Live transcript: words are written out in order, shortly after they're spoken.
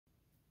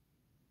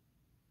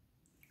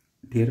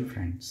Dear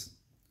friends,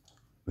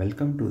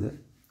 welcome to the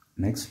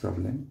next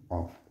problem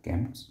of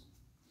CAMS.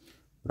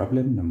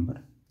 Problem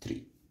number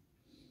 3.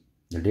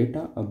 The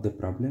data of the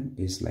problem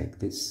is like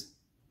this.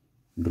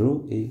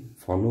 Draw a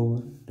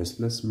follower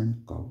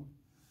displacement curve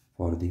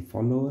for the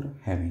follower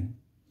having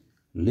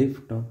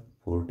lift of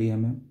 40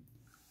 mm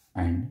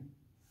and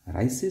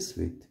rises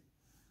with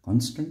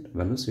constant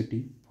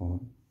velocity for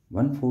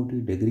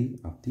 140 degree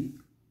of the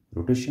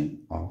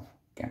rotation of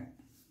cam.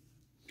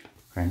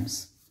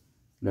 Friends,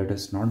 let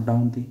us note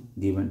down the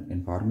given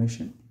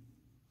information.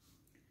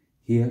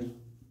 Here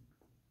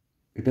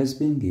it has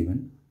been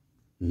given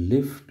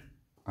lift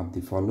of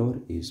the follower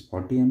is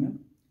 40 mm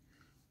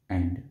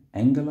and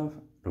angle of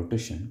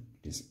rotation,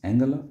 it is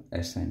angle of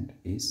ascent,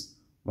 is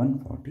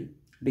 140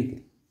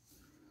 degree.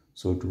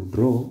 So to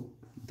draw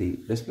the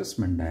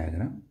displacement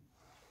diagram,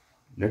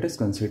 let us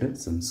consider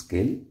some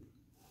scale.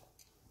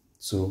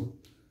 So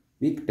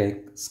we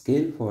take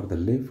scale for the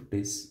lift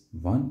is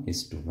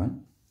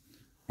 1:1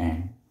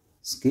 and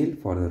scale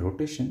for the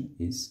rotation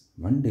is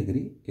 1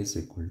 degree is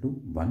equal to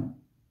 1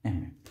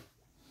 mm.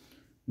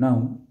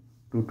 Now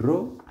to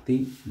draw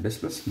the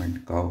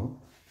displacement curve,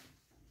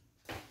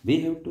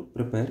 we have to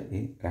prepare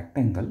a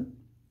rectangle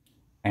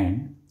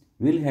and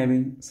we'll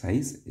having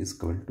size is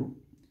equal to,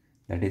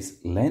 that is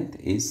length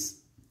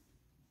is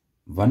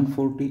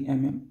 140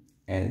 mm,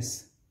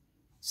 as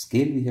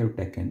scale we have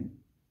taken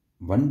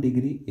 1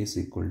 degree is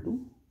equal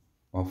to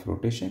of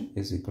rotation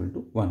is equal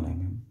to 1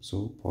 mm.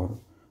 So for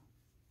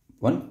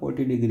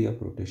 140 degree of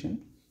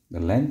rotation, the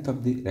length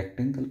of the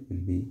rectangle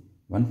will be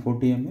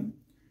 140 mm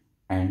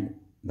and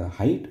the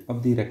height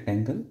of the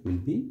rectangle will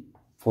be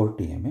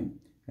 40 mm,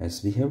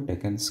 as we have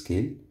taken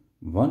scale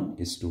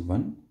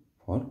 1:1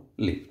 for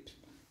lift.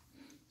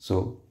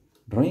 So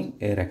drawing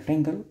a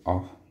rectangle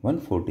of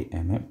 140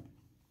 mm,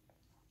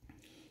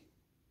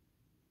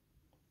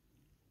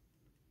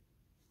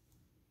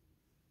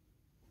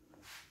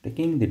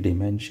 taking the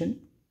dimension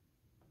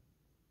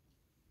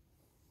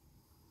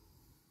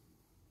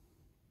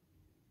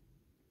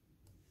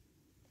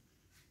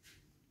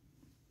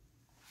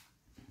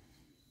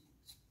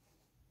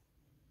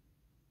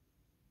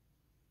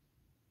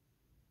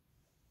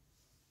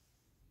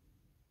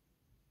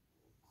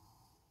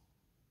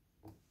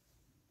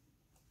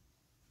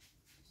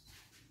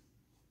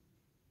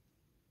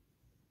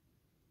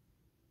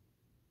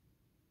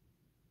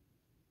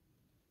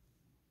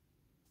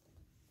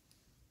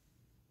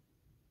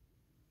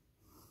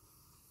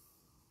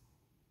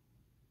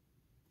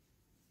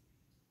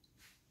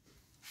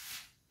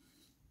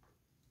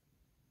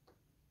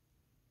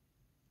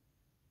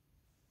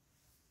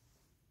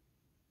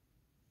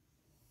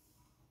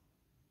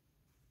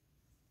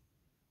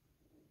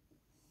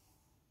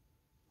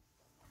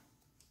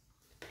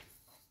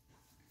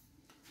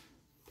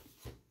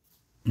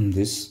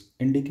this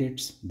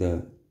indicates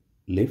the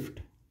lift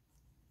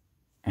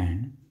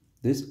and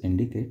this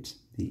indicates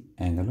the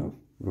angle of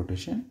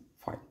rotation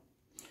phi.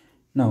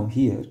 Now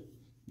here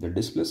the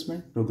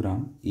displacement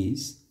program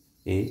is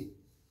a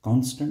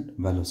constant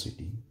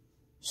velocity.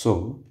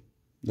 So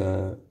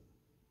the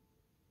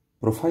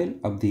profile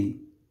of the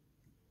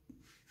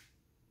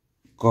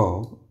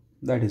curve,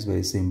 that is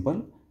very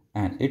simple,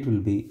 and it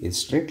will be a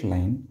straight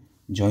line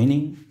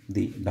joining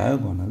the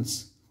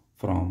diagonals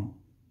from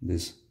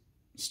this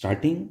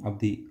starting of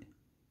the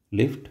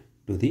lift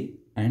to the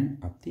end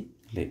of the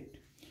lift.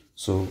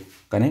 So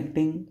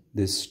connecting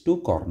these two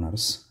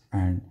corners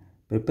and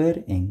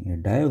preparing a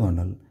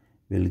diagonal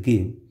will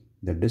give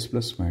the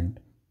displacement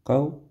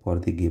curve for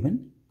the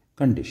given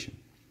condition.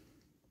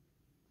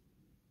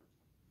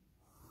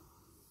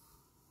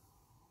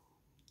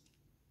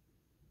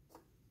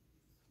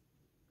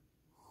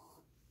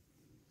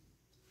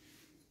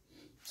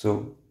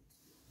 So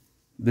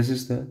this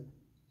is the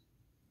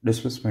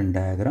displacement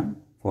diagram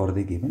for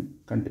the given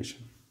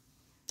condition.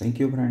 Thank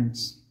you,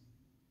 friends.